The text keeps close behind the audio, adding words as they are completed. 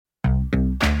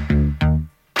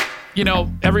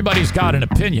Everybody's got an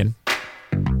opinion.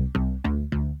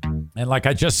 And like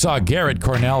I just saw Garrett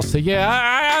Cornell say, yeah,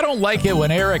 I don't like it when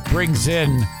Eric brings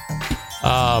in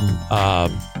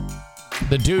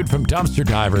the dude from Dumpster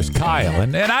Divers, Kyle.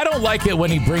 And I don't like it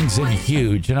when he brings in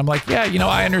Huge. And I'm like, yeah,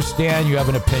 I understand you have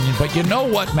an opinion, but you know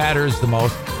what matters the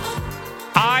most?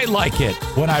 I like it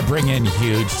when I bring in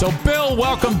Huge. So, Bill,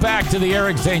 welcome back to the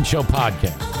Eric Zane Show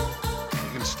podcast.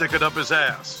 You can stick it up his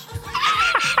ass.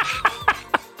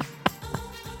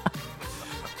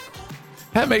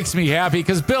 That makes me happy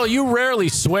because, Bill, you rarely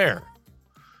swear.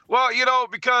 Well,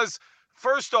 because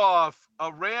first off,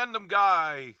 a random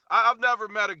guy, I've never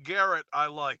met a Garrett I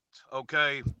liked,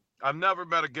 okay? I've never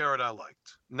met a Garrett I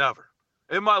liked. Never.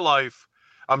 In my life,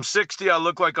 I'm 60, I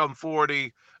look like I'm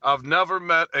 40. I've never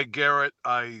met a Garrett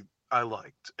I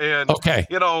liked. And, okay.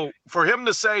 For him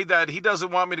to say that he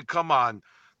doesn't want me to come on,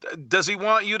 does he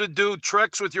want you to do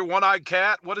tricks with your one-eyed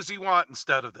cat? What does he want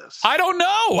instead of this? I don't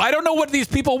know. I don't know what these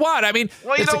people want. I mean,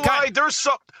 well, you know why?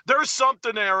 There's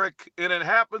something, Eric, and it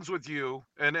happens with you,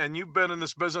 and you've been in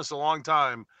this business a long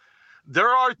time. There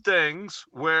are things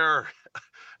where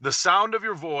the sound of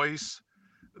your voice,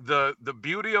 the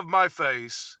beauty of my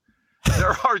face,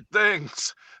 there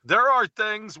are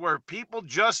things where people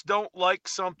just don't like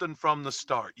something from the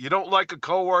start. You don't like a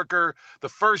coworker the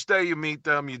first day you meet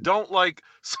them. You don't like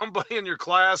somebody in your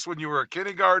class when you were a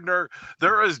kindergartner.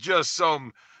 There is just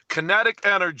some kinetic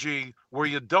energy where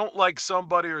you don't like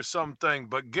somebody or something.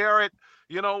 But Garrett,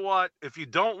 you know what? If you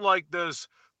don't like this,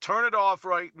 turn it off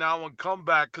right now and come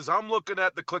back, because I'm looking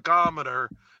at the clickometer,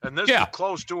 and this is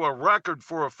close to a record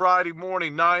for a Friday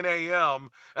morning, 9 a.m.,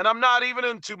 and I'm not even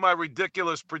into my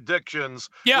ridiculous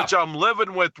predictions, which I'm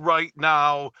living with right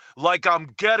now like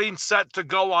I'm getting set to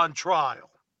go on trial.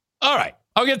 All right.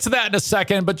 I'll get to that in a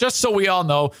second, but just so we all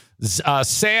know,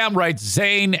 Sam writes,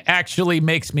 Zane actually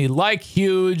makes me like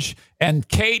Huge, and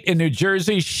Kate in New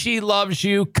Jersey, she loves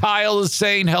you. Kyle is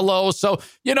saying hello. So,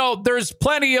 there's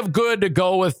plenty of good to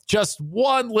go with just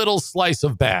one little slice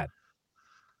of bad.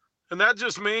 And that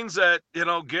just means that,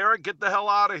 Garrett, get the hell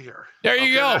out of here. There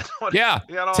you go.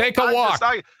 Take a walk.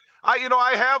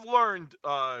 I have learned,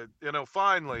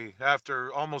 finally,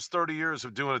 after almost 30 years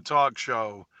of doing a talk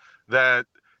show, that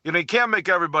you can't make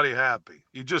everybody happy.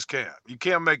 You just can't. You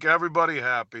can't make everybody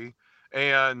happy.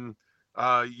 And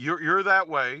you're that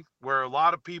way, where a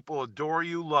lot of people adore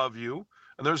you, love you.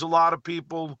 And there's a lot of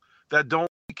people that don't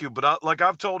like you. But like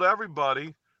I've told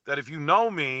everybody, that if you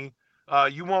know me,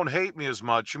 you won't hate me as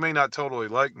much. You may not totally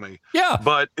like me. Yeah.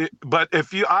 But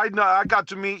if I got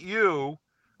to meet you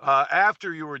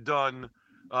after you were done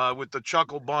with the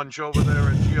Chuckle Bunch over there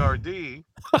at GRD,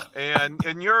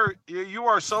 and you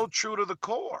are so true to the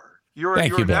core. You're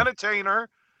an entertainer.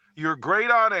 You're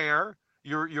great on air.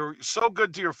 You're so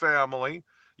good to your family.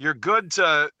 You're good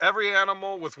to every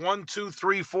animal with 1, 2,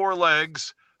 3, 4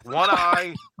 legs, one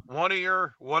eye, one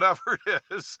ear, whatever it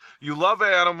is. You love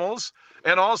animals,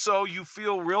 and also you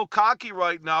feel real cocky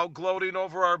right now, gloating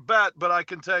over our bet. But I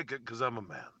can take it because I'm a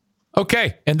man.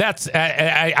 Okay, and that's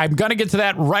I'm going to get to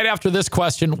that right after this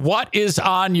question. What is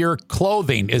on your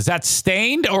clothing? Is that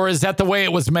stained, or is that the way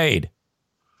it was made?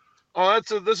 Oh,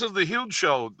 this is the Huge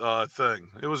Show thing.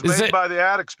 It was made by the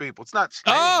Addicts people. It's not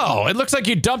stained. Oh, it looks like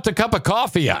you dumped a cup of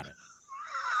coffee on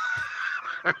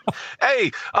it.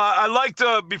 Hey, I'd like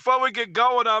to, before we get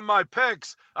going on my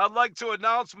picks, I'd like to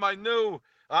announce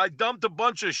I dumped a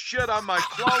bunch of shit on my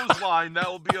clothesline that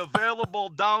will be available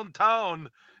downtown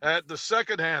at the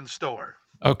secondhand store.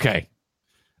 Okay.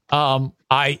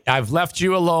 I've left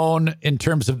you alone in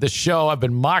terms of the show. I've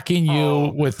been mocking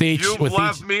you with each. You've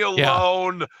left me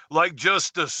alone like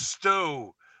just a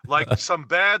stew, like some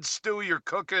bad stew you're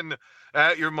cooking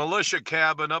at your militia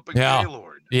cabin up in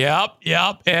Gaylord.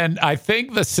 Yep. And I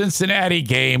think the Cincinnati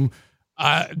game,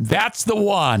 that's the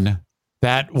one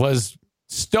that was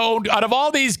stone out of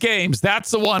all these games.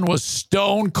 That's the one was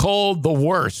stone cold the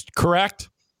worst. Correct?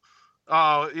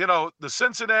 The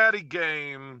Cincinnati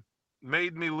game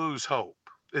made me lose hope.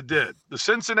 It did. The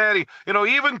Cincinnati,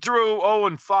 even through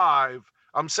 0-5,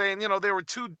 I'm saying, they were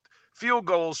 2 field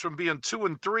goals from being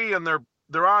 2-3, and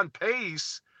they're on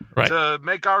pace to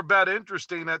make our bet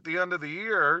interesting at the end of the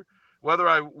year, whether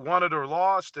I won it or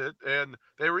lost it. And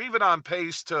they were even on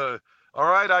pace to,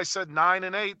 all right, I said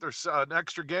 9-8. There's an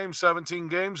extra game, 17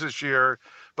 games this year.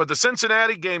 But the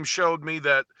Cincinnati game showed me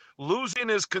that losing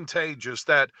is contagious,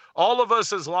 that all of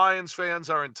us as Lions fans,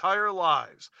 our entire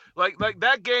lives, like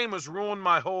that game has ruined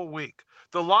my whole week.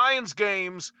 The Lions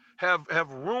games have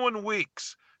ruined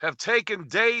weeks, have taken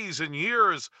days and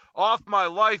years off my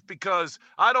life, because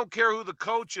I don't care who the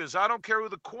coach is. I don't care who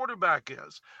the quarterback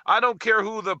is. I don't care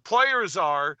who the players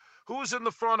are. who's in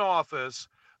the front office,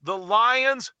 the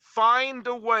Lions find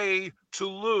a way to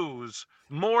lose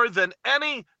more than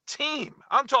any team.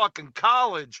 I'm talking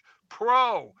college,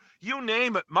 pro, you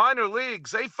name it, minor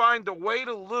leagues. They find a way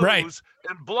to lose Right.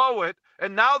 and blow it.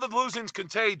 And now the losing's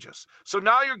contagious. So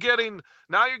now you're getting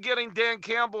Dan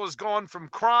Campbell has gone from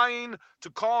crying to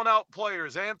calling out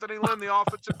players. Anthony Lynn, the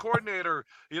offensive coordinator,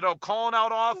 calling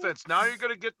out offense. Now you're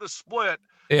going to get the split.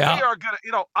 Yeah. They are going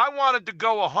to, I wanted to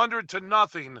go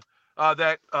 100-0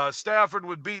 that Stafford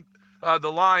would beat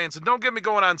the Lions. And don't get me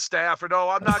going on Stafford. Oh,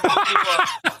 I'm not going to do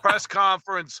a press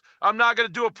conference. I'm not going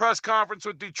to do a press conference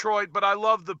with Detroit, but I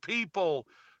love the people.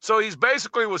 So he's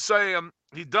basically was saying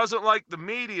he doesn't like the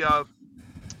media,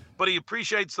 but he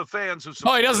appreciates the fans who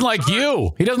support he doesn't like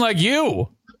you. He doesn't like you.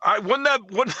 Wouldn't that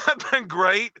have been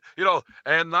great?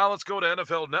 And now let's go to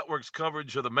NFL Network's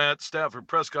coverage of the Matt Stafford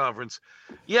press conference.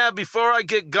 Yeah, before I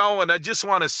get going, I just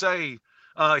want to say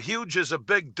Huge is a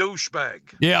big douchebag.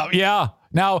 Yeah.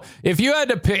 Now, if you had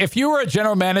to pick, if you were a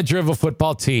general manager of a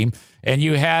football team and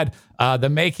you had the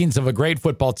makings of a great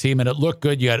football team and it looked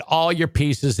good, you had all your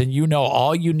pieces and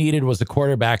all you needed was a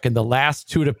quarterback, and the last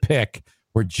two to pick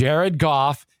were Jared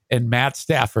Goff and Matt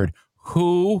Stafford,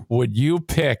 who would you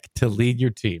pick to lead your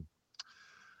team?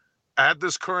 At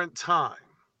this current time,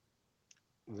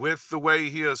 with the way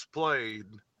he has played,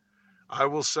 I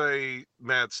will say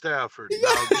Matt Stafford.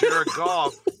 Now, Jared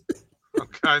Goff,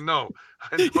 okay, I know.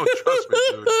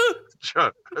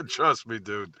 Trust me,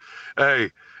 dude.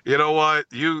 Hey, you know what?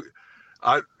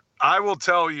 I will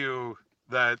tell you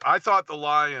that I thought the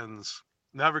Lions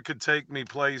never could take me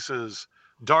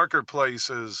darker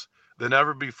places than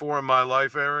ever before in my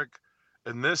life, Eric.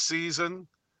 And this season,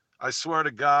 I swear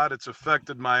to God, it's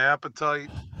affected my appetite.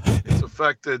 It's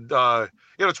affected,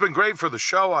 it's been great for the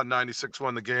show on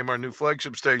 96.1 The Game, our new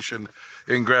flagship station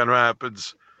in Grand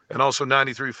Rapids, and also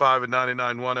 93.5 and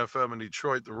 99.1 FM in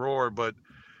Detroit, The Roar. But,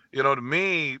 to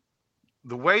me,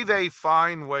 the way they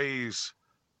find ways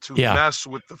to mess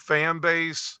with the fan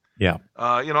base. Yeah.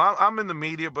 I'm in the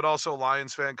media, but also a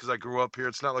Lions fan because I grew up here.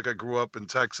 It's not like I grew up in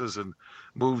Texas and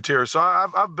moved here. So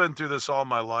I've been through this all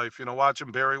my life,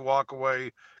 watching Barry walk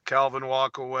away, Calvin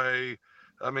walk away.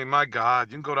 I mean, my God,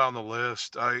 you can go down the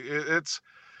list.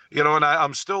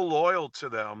 I'm still loyal to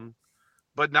them.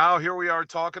 But now here we are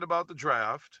talking about the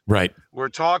draft. Right. We're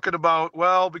talking about,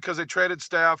 because they traded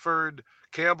Stafford,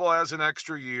 Campbell has an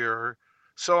extra year.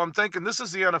 So I'm thinking this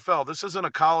is the NFL. This isn't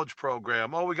a college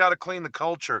program. Oh, we got to clean the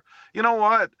culture. You know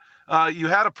what? You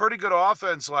had a pretty good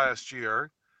offense last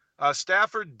year.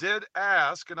 Stafford did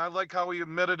ask, and I like how he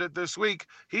admitted it this week.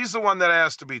 He's the one that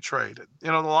asked to be traded.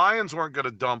 The Lions weren't going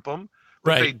to dump him,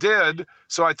 but they did.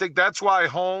 So I think that's why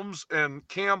Holmes and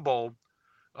Campbell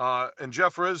and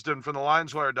Jeff Risdon from the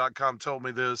LionsWire.com told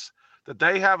me this, that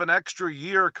they have an extra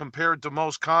year compared to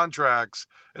most contracts,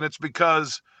 and it's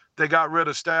because they got rid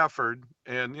of Stafford,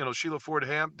 and, Sheila Ford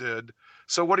Hamp did.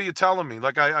 So what are you telling me?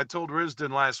 Like I told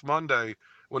Risdon last Monday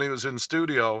when he was in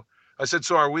studio, I said,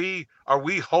 so are we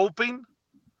hoping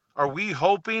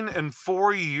in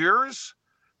 4 years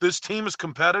this team is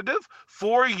competitive?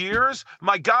 4 years?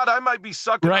 My God, I might be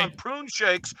sucking on prune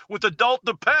shakes with adult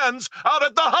Depends out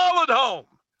at the Holland Home.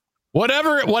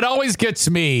 What always gets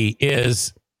me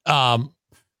is,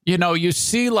 you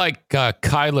see like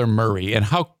Kyler Murray and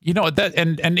how, that,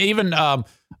 and even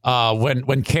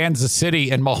when Kansas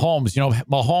City and Mahomes,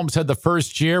 Mahomes had the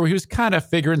first year where he was kind of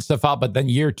figuring stuff out, but then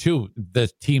year two, the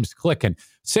team's clicking.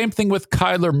 Same thing with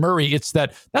Kyler Murray.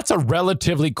 That's a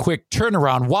relatively quick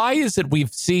turnaround. Why is it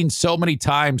we've seen so many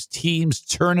times teams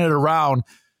turn it around?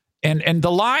 And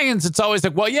the Lions, it's always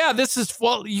like, you got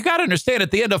to understand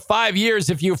at the end of 4 years,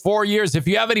 if you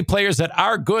have any players that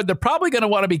are good, they're probably going to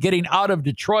want to be getting out of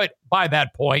Detroit by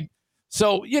that point.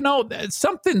 So,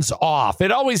 something's off.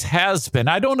 It always has been.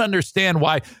 I don't understand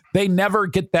why they never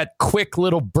get that quick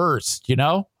little burst,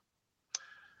 even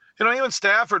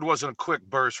Stafford wasn't a quick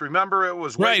burst. Remember, it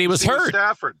was he was hurt.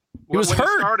 Stafford. He was hurt.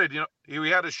 He started, he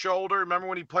had a shoulder. Remember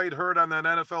when he played hurt on that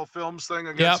NFL Films thing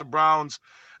against the Browns?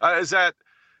 I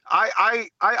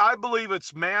believe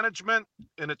it's management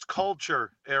and it's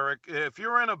culture, Eric. If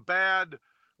you're in a bad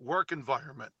work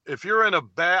environment, if you're on a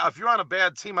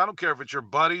bad team, I don't care if it's your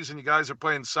buddies and you guys are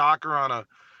playing soccer on a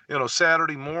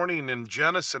Saturday morning in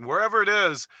Jenison, wherever it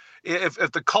is,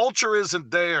 if the culture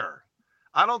isn't there,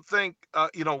 I don't think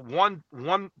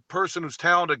one person who's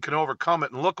talented can overcome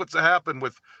it. And look what's happened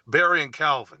with Barry and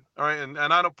Calvin. All right, and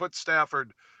I don't put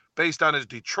Stafford based on his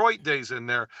Detroit days in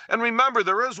there. And remember,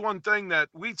 there is one thing that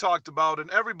we talked about and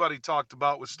everybody talked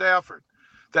about with Stafford,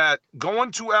 that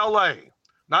going to L.A.,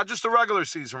 not just the regular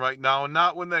season right now and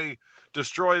not when they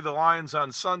destroy the Lions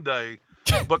on Sunday,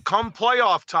 But come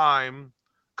playoff time,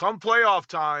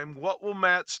 what will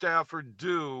Matt Stafford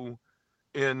do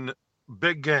in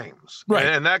big games? Right.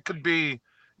 And that could be,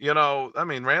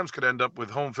 Rams could end up with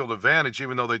home field advantage,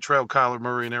 even though they trail Kyler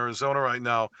Murray in Arizona right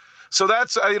now. So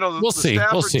that's, We'll see.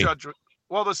 judgment.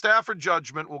 Well, the Stafford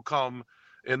judgment will come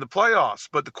in the playoffs.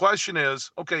 But the question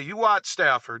is, okay, you watch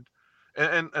Stafford,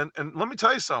 and let me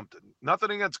tell you something.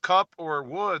 Nothing against Kupp or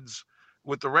Woods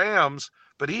with the Rams,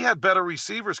 but he had better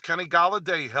receivers. Kenny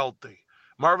Golladay healthy,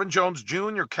 Marvin Jones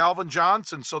Jr., Calvin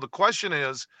Johnson. So the question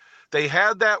is, they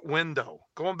had that window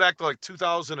going back to like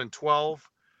 2012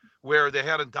 where they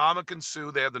had Ndamukong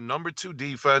Suh, they had the number 2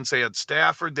 defense, they had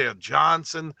Stafford, they had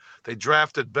Johnson, they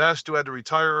drafted Best, who had to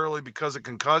retire early because of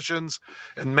concussions.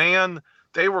 And man,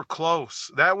 they were close.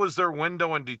 That was their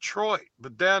window in Detroit.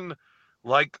 But then,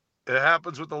 like it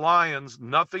happens with the Lions,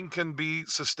 nothing can be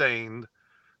sustained.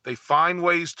 They find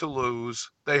ways to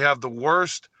lose. They have the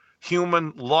worst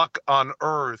human luck on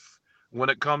earth when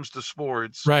it comes to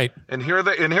sports. Right. And here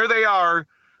they are.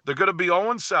 They're going to be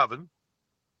 0-7.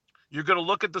 You're going to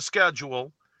look at the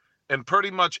schedule, and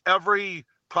pretty much every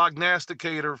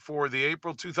prognosticator for the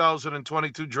April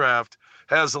 2022 draft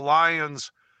has the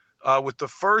Lions with the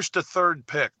first to third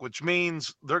pick, which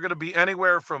means they're going to be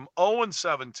anywhere from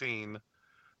 0-17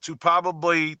 to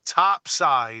probably top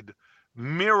side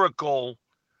miracle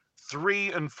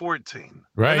 3-14.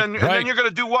 Right. And then you're going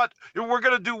to do what? We're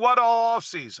going to do what all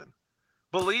offseason?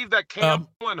 Believe that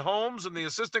Campbell and Holmes and the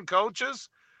assistant coaches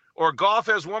or Goff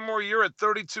has one more year at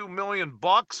 $32 million?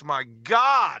 My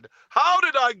God, how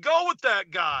did I go with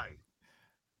that guy?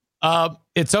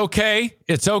 It's okay.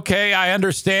 It's okay. I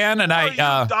understand. And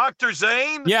Dr.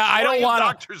 Zane? Yeah, I don't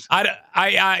want to.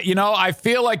 I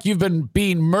feel like you've been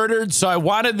being murdered. So I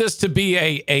wanted this to be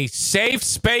a safe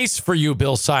space for you,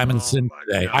 Bill Simonson,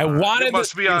 today. God. I wanted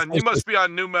you must be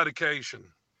on new medication.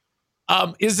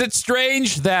 Is it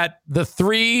strange that the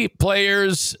 3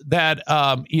 players that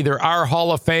either are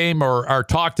Hall of Fame or are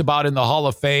talked about in the Hall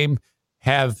of Fame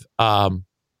have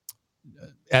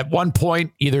at one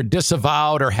point either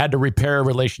disavowed or had to repair a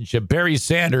relationship? Barry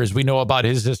Sanders, we know about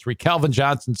his history. Calvin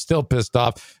Johnson still pissed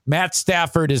off. Matt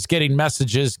Stafford is giving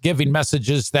messages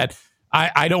that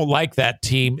I don't like that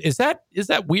team. Is that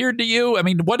weird to you? I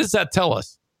mean, what does that tell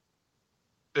us?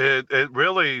 It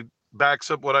really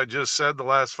backs up what I just said the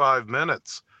last 5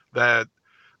 minutes, that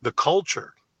the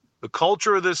culture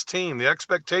of this team, the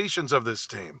expectations of this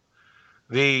team,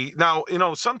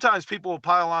 sometimes people will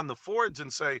pile on the Fords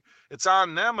and say it's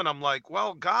on them. And I'm like,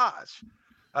 well, gosh,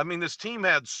 I mean, this team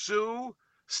had Sue,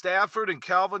 Stafford, and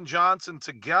Calvin Johnson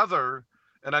together.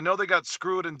 And I know they got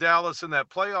screwed in Dallas in that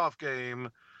playoff game,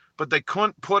 but they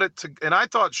couldn't put it to, and I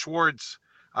thought Schwartz,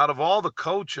 out of all the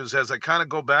coaches, as I kind of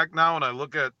go back now and I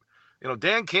look at,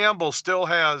 Dan Campbell still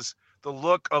has the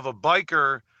look of a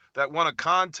biker that won a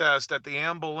contest at the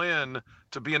Amble Inn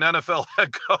to be an NFL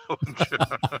head coach.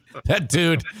 That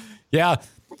dude, yeah,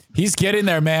 he's getting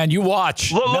there, man. You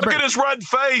watch. Look at his red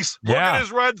face. Look at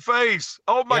his red face.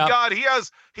 Oh my God,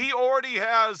 he already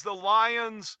has the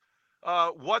Lions.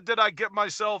 What did I get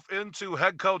myself into?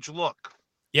 Head coach look.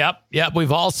 Yep.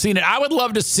 We've all seen it. I would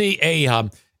love to see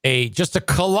just a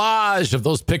collage of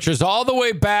those pictures all the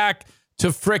way back to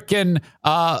frickin'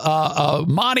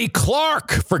 Monty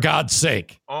Clark, for God's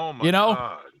sake. Oh my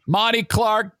God. Monty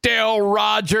Clark, Dale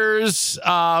Rogers,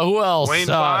 who else? Wayne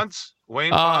Fonts.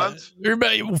 Fonts.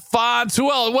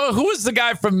 Who else? Well, who was the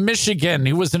guy from Michigan?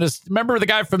 He was remember the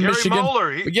guy from Michigan? Gary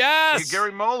Moeller. Yes.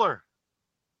 Gary Moeller.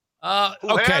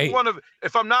 Okay. Had one of,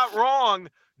 if I'm not wrong,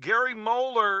 Gary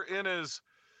Moeller in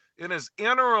his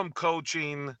interim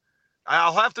coaching,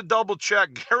 I'll have to double check.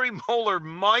 Gary Moeller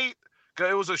might,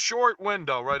 it was a short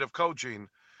window, right, of coaching.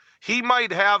 He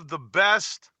might have the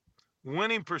best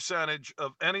winning percentage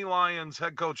of any Lions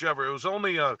head coach ever. It was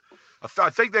only I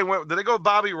think did they go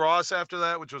Bobby Ross after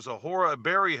that, which was a horror.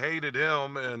 Barry hated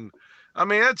him. And I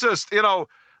mean, it's just,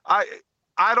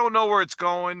 I don't know where it's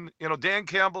going. Dan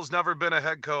Campbell's never been a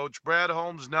head coach. Brad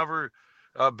Holmes never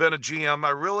been a GM. I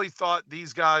really thought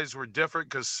these guys were different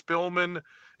because Spillman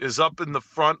is up in the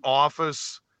front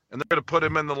office and they're going to put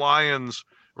him in the Lions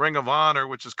Ring of Honor,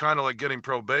 which is kind of like getting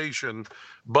probation.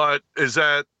 But is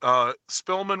that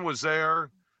Spillman was there,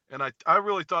 and I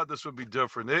really thought this would be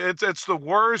different. It's the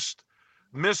worst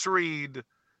misread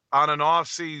on an off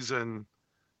season,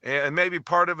 and maybe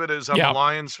part of it is I'm a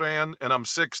Lions fan and I'm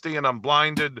 60 and I'm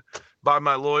blinded by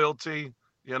my loyalty.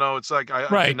 It's like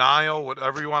denial,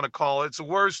 whatever you want to call it. It's the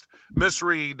worst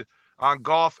misread on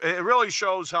golf. It really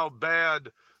shows how bad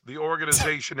the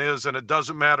organization is, and it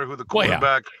doesn't matter who the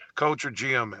quarterback, coach, or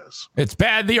GM is. It's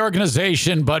bad, the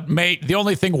organization, but mate, the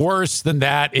only thing worse than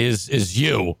that is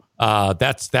you.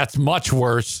 That's much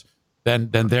worse than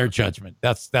their judgment.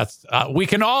 That's we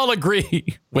can all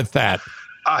agree with that.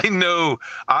 I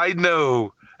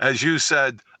know. As you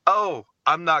said, oh,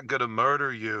 I'm not going to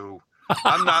murder you.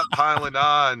 I'm not piling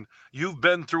on. You've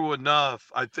been through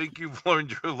enough. I think you've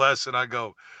learned your lesson. I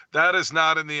go, that is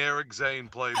not in the Eric Zane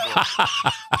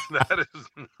playbook. That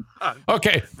is not.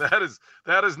 Okay. That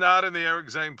is not in the Eric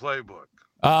Zane playbook.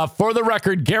 For the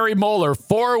record, Gary Moeller,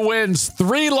 4 wins,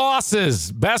 3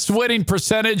 losses. Best winning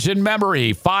percentage in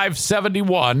memory,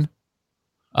 .571.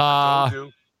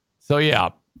 So, yeah.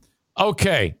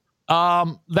 Okay.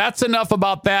 That's enough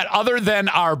about that. Other than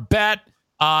our bet,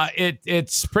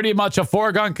 it's pretty much a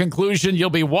foregone conclusion. You'll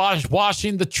be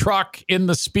washing the truck in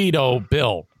the Speedo,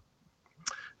 Bill.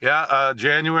 Yeah,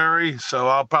 January. So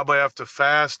I'll probably have to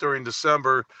fast during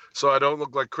December so I don't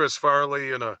look like Chris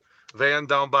Farley in a van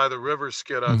down by the river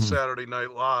skit on Saturday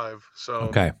Night Live. So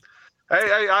okay.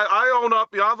 Hey, I own up.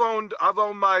 Yeah, I've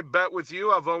owned my bet with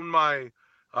you. I've owned my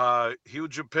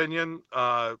huge opinion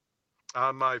on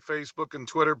my Facebook and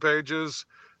Twitter pages.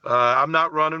 I'm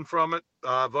not running from it.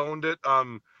 I've owned it.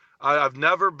 I've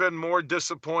never been more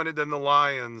disappointed in the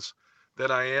Lions than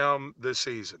I am this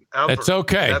season. Ever. It's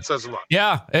okay. That says a lot.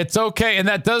 Yeah, it's okay. And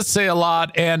that does say a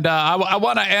lot. And I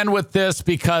want to end with this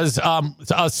because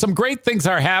some great things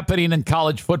are happening in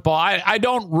college football. I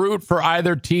don't root for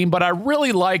either team, but I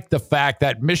really like the fact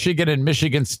that Michigan and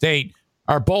Michigan State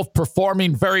are both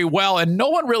performing very well. And no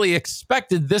one really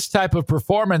expected this type of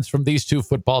performance from these two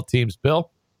football teams,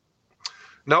 Bill.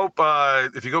 Nope.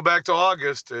 If you go back to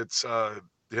August, it's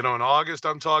in August,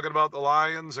 I'm talking about the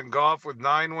Lions and Goff with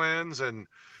 9 wins and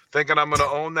thinking I'm going to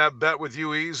own that bet with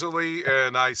you easily.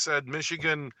 And I said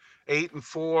Michigan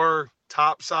 8-4,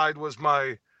 top side was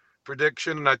my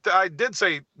prediction. And I did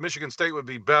say Michigan State would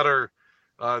be better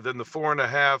than the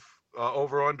 4.5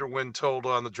 over/under win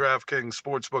total on the DraftKings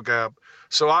Sportsbook app.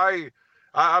 So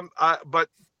but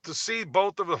to see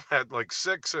both of them at like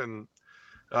 6 and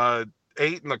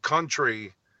 8 in the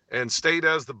country, and State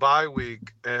has the bye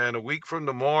week, and a week from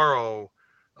tomorrow,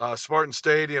 Spartan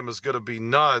Stadium is going to be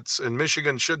nuts, and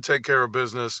Michigan should take care of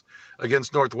business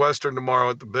against Northwestern tomorrow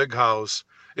at the Big House.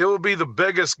 It will be the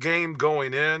biggest game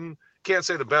going in. Can't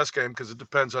say the best game because it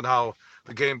depends on how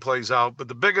the game plays out, but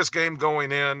the biggest game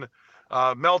going in.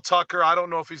 Mel Tucker, I don't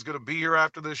know if he's going to be here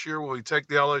after this year. Will he take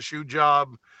the LSU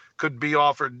job? Could be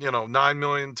offered, $9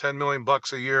 million, $10 million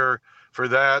bucks a year for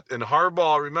that. And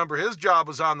Harbaugh, remember, his job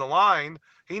was on the line.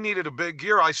 He needed a big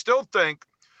year. I still think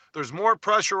there's more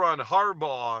pressure on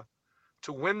Harbaugh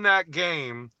to win that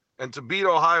game and to beat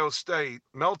Ohio State.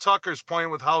 Mel Tucker's playing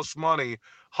with house money.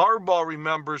 Harbaugh,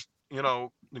 remembers,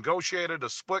 negotiated a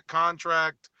split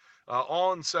contract,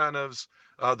 all incentives.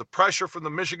 The pressure from the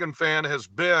Michigan fan has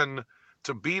been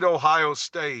to beat Ohio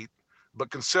State. But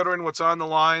considering what's on the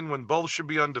line when both should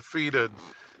be undefeated,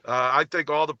 I think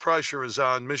all the pressure is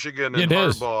on Michigan and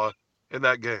Harbaugh in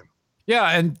that game.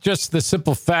 Yeah, and just the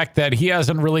simple fact that he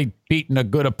hasn't really beaten a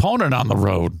good opponent on the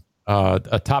road,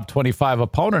 a top 25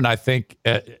 opponent. I think,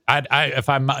 if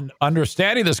I'm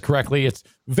understanding this correctly, it's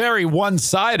very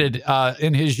one-sided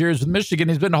in his years with Michigan.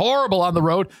 He's been horrible on the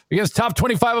road against top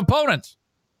 25 opponents.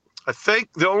 I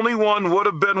think the only one would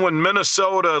have been when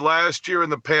Minnesota last year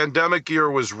in the pandemic year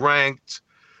was ranked,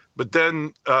 but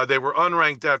then they were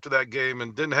unranked after that game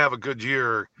and didn't have a good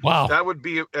year. Wow. That would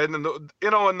be, and then,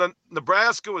 and the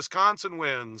Nebraska-Wisconsin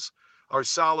wins are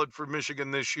solid for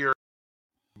Michigan this year.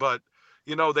 But,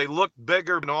 they looked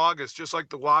bigger in August, just like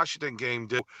the Washington game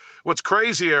did. What's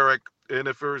crazy, Eric, and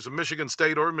if there's a Michigan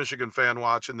State or Michigan fan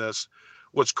watching this,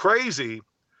 what's crazy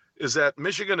is that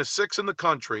Michigan is 6th in the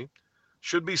country,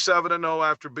 should be 7-0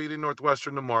 after beating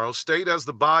Northwestern tomorrow. State has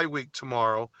the bye week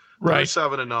tomorrow. Right. They're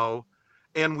 7-0.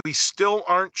 And we still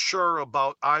aren't sure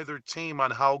about either team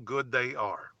on how good they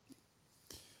are.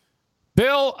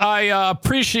 Bill, I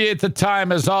appreciate the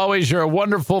time as always. You're a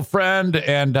wonderful friend,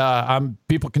 and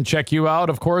people can check you out,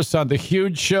 of course, on The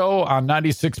Huge Show on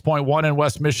 96.1 in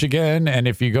West Michigan. And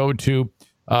if you go to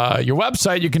your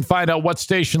website, you can find out what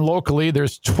station locally.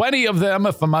 There's 20 of them,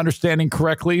 if I'm understanding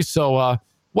correctly. So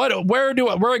where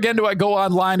again do I go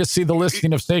online to see the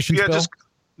listing of stations, Bill?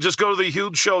 Just go to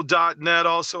thehugeshow.net.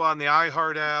 Also on the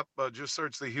iHeart app, just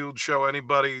search The Huge Show.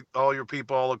 Anybody, all your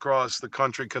people all across the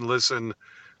country can listen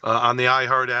on the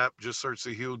iHeart app. Just search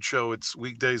The Huge Show. It's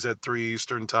weekdays at 3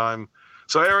 Eastern time.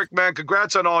 So, Eric, man,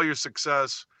 congrats on all your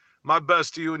success. My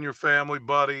best to you and your family,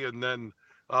 buddy, and then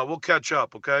we'll catch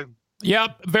up, okay?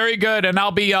 Yep, very good. And I'll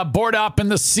be bored up in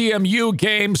the CMU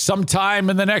game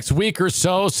sometime in the next week or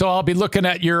so. So I'll be looking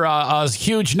at your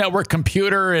huge network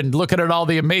computer and looking at all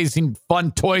the amazing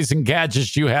fun toys and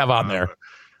gadgets you have on there.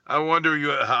 I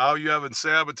wonder how you haven't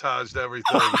sabotaged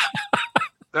everything.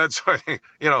 That's right.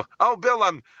 Oh, Bill,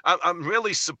 I'm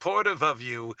really supportive of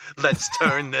you. Let's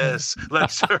turn this.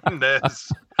 Let's turn this.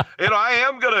 I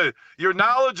am your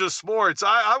knowledge of sports.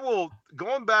 I will,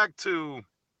 going back to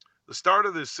the start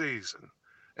of this season,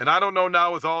 and I don't know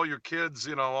now with all your kids,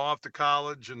 off to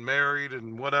college and married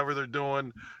and whatever they're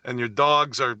doing, and your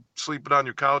dogs are sleeping on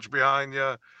your couch behind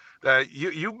you, that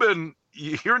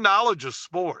your knowledge of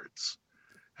sports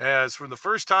has, from the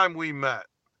first time we met,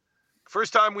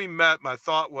 my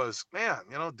thought was, man,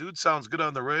 dude sounds good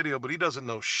on the radio, but he doesn't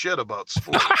know shit about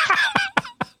sports.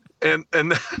 and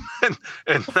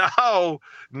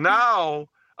now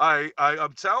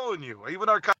I'm telling you, even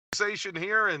our conversation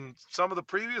here and some of the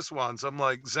previous ones, I'm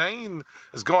like, Zane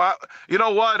is going out. You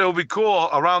know what? It'll be cool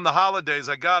around the holidays.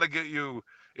 I got to get you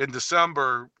in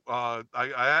December. I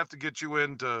have to get you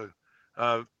in to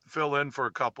fill in for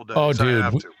a couple days. Oh,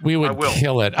 dude, we would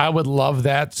kill it. I would love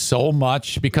that so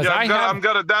much because that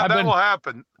will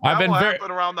happen. That will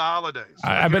happen around the holidays.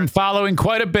 I've been following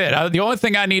quite a bit. The only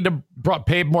thing I need to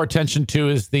pay more attention to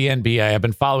is the NBA. I've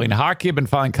been following hockey. I've been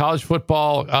following college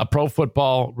football, pro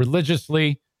football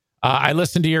religiously. I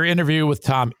listened to your interview with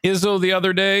Tom Izzo the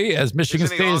other day as Michigan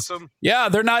State. Awesome? Yeah,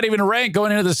 they're not even ranked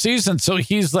going into the season. So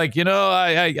he's like,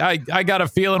 I got a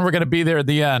feeling we're going to be there at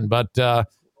the end, but.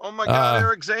 Oh, my God,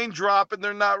 Eric Zane dropping.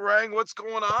 They're not ranked. What's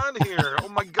going on here? Oh,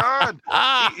 my God.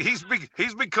 He's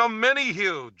become mini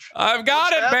huge. I've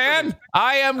got What's happening? Man.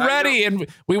 I am ready. And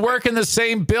we work in the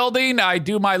same building. I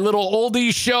do my little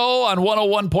oldies show on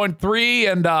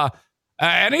 101.3. And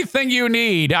anything you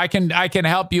need, I can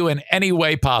help you in any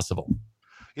way possible.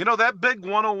 That big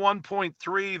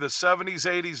 101.3, the 70s,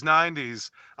 80s, 90s,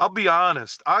 I'll be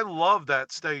honest, I love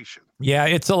that station. Yeah,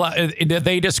 it's a lot.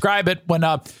 They describe it when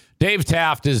Dave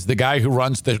Taft is the guy who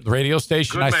runs the radio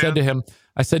station. Good man. Said to him,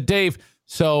 Dave,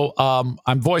 so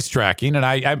I'm voice tracking, and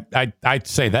I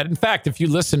say that. In fact, if you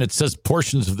listen, it says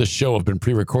portions of the show have been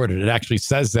pre-recorded. It actually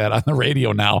says that on the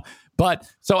radio now. But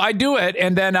so I do it,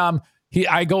 and then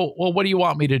I go, well, what do you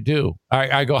want me to do?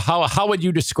 I go, how would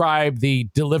you describe the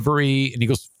delivery? And he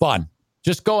goes, fun.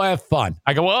 Just go have fun.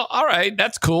 I go, well, all right,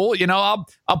 that's cool. I'll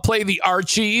play the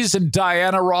Archies and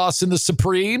Diana Ross and the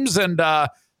Supremes and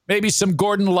maybe some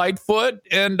Gordon Lightfoot.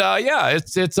 And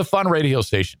it's a fun radio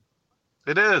station.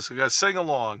 It is. We got sing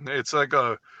along. It's like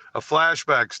a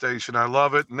flashback station. I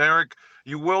love it. And Eric,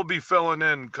 you will be filling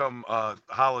in come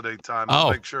holiday time. I'll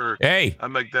make sure I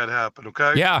make that happen.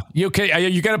 Okay. Yeah. You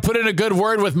got to put in a good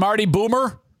word with Marty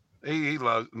Boomer. He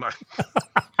loves Marty.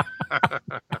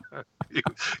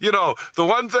 The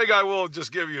one thing I will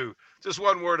just give you, just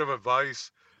one word of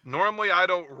advice. Normally, I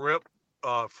don't rip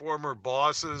former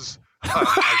bosses.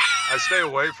 I stay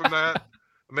away from that.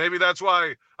 Maybe that's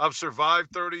why I've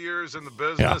survived 30 years in the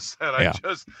business. Yeah. And I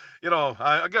just,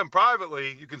 again,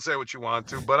 privately, you can say what you want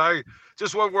to, but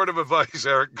just one word of advice,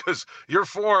 Eric, because your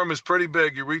forum is pretty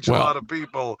big. You reach a lot of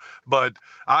people, but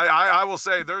I will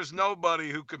say there's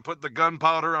nobody who can put the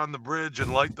gunpowder on the bridge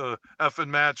and light the effing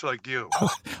match like you.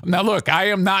 Now, look,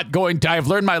 I've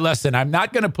learned my lesson. I'm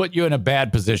not going to put you in a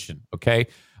bad position. Okay.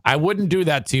 I wouldn't do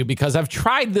that to you because I've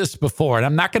tried this before, and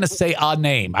I'm not going to say a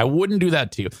name. I wouldn't do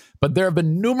that to you. But there have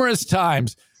been numerous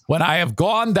times when I have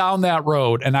gone down that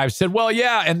road and I've said, well,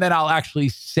 yeah, and then I'll actually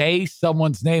say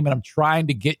someone's name and I'm trying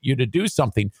to get you to do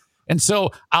something. And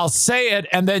so I'll say it,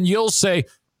 and then you'll say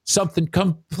something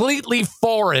completely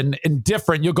foreign and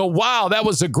different. You'll go, wow, that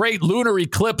was a great lunar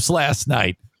eclipse last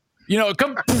night.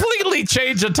 Completely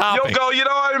change the topic. You'll go,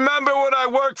 I remember when I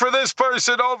worked for this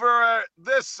person over at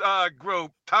this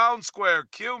group, Town Square,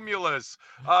 Cumulus.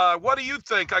 What do you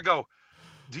think? I go,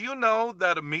 do you know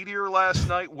that a meteor last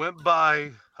night went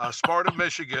by Sparta,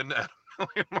 Michigan at a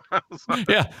million miles?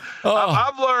 Yeah.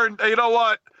 I've learned, you know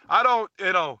what? I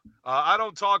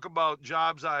don't talk about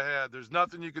jobs I had. There's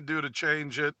nothing you can do to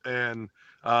change it. And,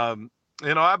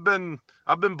 I've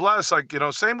been blessed. Like,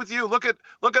 same with you. Look at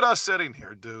us sitting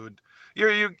here, dude.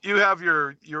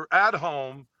 You're at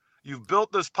home. You've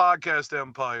built this podcast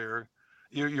empire.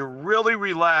 You're really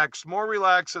relaxed, more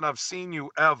relaxed than I've seen you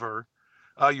ever.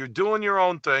 You're doing your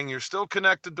own thing. You're still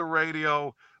connected to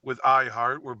radio with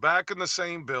iHeart. We're back in the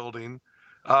same building.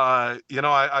 You got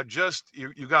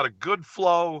a good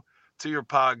flow to your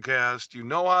podcast. You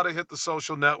know how to hit the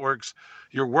social networks.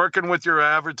 You're working with your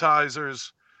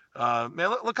advertisers. Man,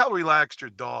 look how relaxed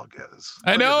your dog is.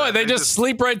 I know. They just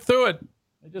sleep right through it.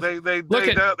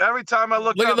 Every time I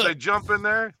look up, they jump in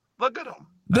there. Look at them.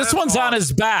 This one's on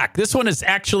his back. This one is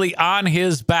actually on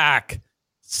his back,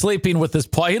 sleeping with his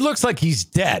paw. He looks like he's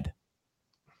dead.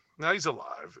 Now he's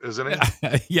alive, isn't he?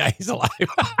 Yeah, he's alive.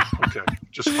 Okay,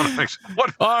 just want to make sure.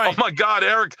 What? All right. Oh my God,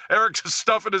 Eric's just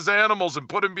stuffing his animals and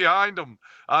putting behind him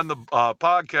on the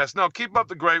podcast. No, keep up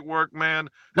the great work, man.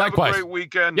 Likewise. Have a great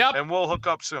weekend, and we'll hook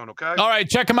up soon, okay? All right,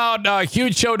 check them out,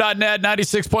 hugeshow.net,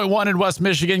 96.1 in West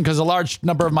Michigan, because a large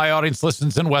number of my audience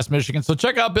listens in West Michigan. So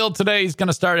check out Bill today. He's going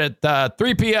to start at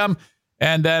 3 p.m.,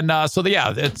 and then,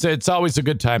 it's always a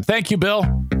good time. Thank you, Bill.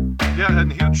 Yeah,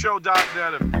 and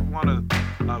hugeshow.net if you want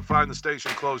to find the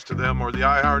station close to them, or the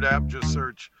iHeart app, just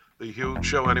search The Huge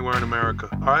Show anywhere in America.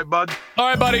 All right, bud? All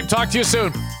right, buddy. Talk to you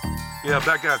soon. Yeah,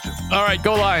 back at you. All right,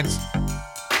 go Lions.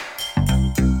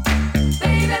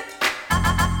 Baby,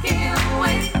 I can't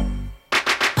wait.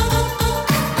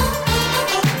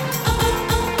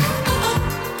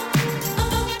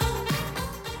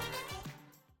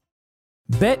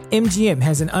 BetMGM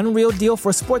has an unreal deal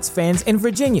for sports fans in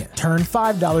Virginia. Turn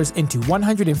 $5 into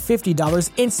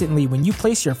 $150 instantly when you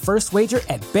place your first wager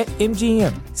at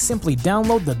BetMGM. Simply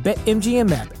download the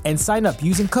BetMGM app and sign up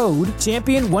using code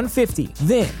Champion150.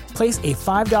 Then, place a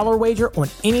 $5 wager on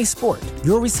any sport.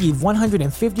 You'll receive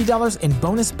 $150 in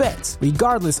bonus bets,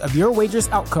 regardless of your wager's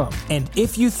outcome. And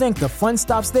if you think the fun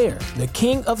stops there, the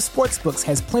King of Sportsbooks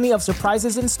has plenty of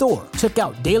surprises in store. Check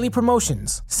out daily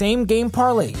promotions, same-game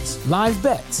parlays, live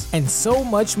bets, and so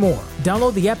much more.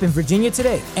 Download the app in Virginia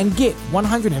today and get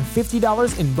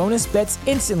 $150 in bonus bets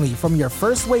instantly from your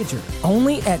first wager.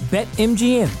 Only at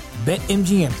BetMGM.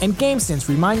 BetMGM and GameSense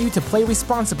remind you to play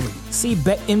responsibly. See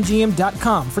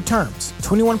BetMGM.com for terms.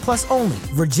 21 plus only.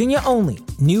 Virginia only.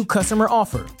 New customer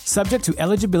offer. Subject to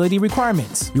eligibility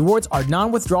requirements. Rewards are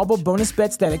non-withdrawable bonus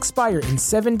bets that expire in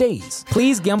 7 days.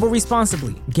 Please gamble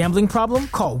responsibly. Gambling problem?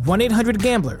 Call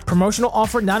 1-800-GAMBLER. Promotional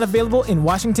offer not available in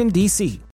Washington, D.C.